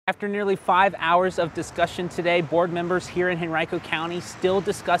After nearly 5 hours of discussion today, board members here in Henrico County still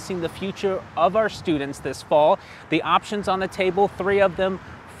discussing the future of our students this fall. The options on the table, 3 of them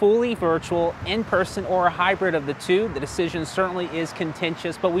fully virtual, in-person, or a hybrid of the two. The decision certainly is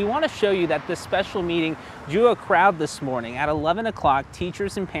contentious, but we want to show you that this special meeting drew a crowd this morning. At 11 o'clock,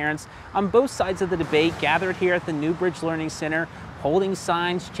 teachers and parents on both sides of the debate gathered here at the Newbridge Learning Center, holding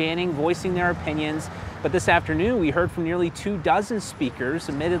signs, chanting, voicing their opinions. But this afternoon, we heard from nearly 24 speakers.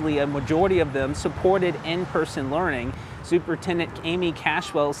 Admittedly, a majority of them supported in-person learning. Superintendent Amy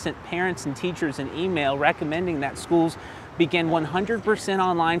Cashwell sent parents and teachers an email recommending that schools begin 100%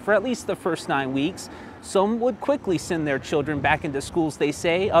 online for at least the first 9 weeks. Some would quickly send their children back into schools, they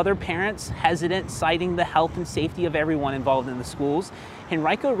say. Other parents hesitant, citing the health and safety of everyone involved in the schools.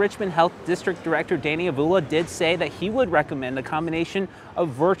 Henrico Richmond Health District Director Danny Avula did say that he would recommend a combination of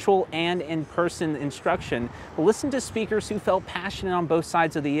virtual and in-person instruction. But listen to speakers who felt passionate on both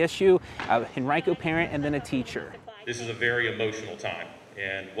sides of the issue, a Henrico parent and then a teacher. This is a very emotional time,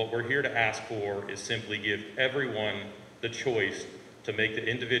 and what we're here to ask for is simply give everyone the choice to make the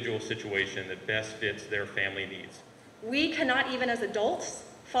individual situation that best fits their family needs. We cannot, even as adults,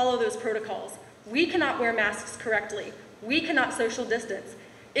 follow those protocols. We cannot wear masks correctly. We cannot social distance.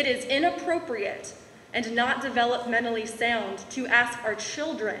 It is inappropriate and not developmentally sound to ask our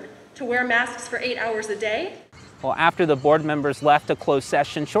children to wear masks for 8 hours a day. Well, after the board members left a closed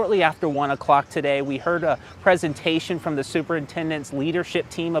session, shortly after 1 o'clock today, we heard a presentation from the superintendent's leadership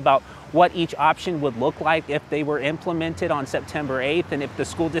team about what each option would look like if they were implemented on September 8th and if the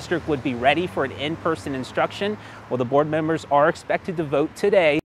school district would be ready for an in-person instruction. Well, the board members are expected to vote today.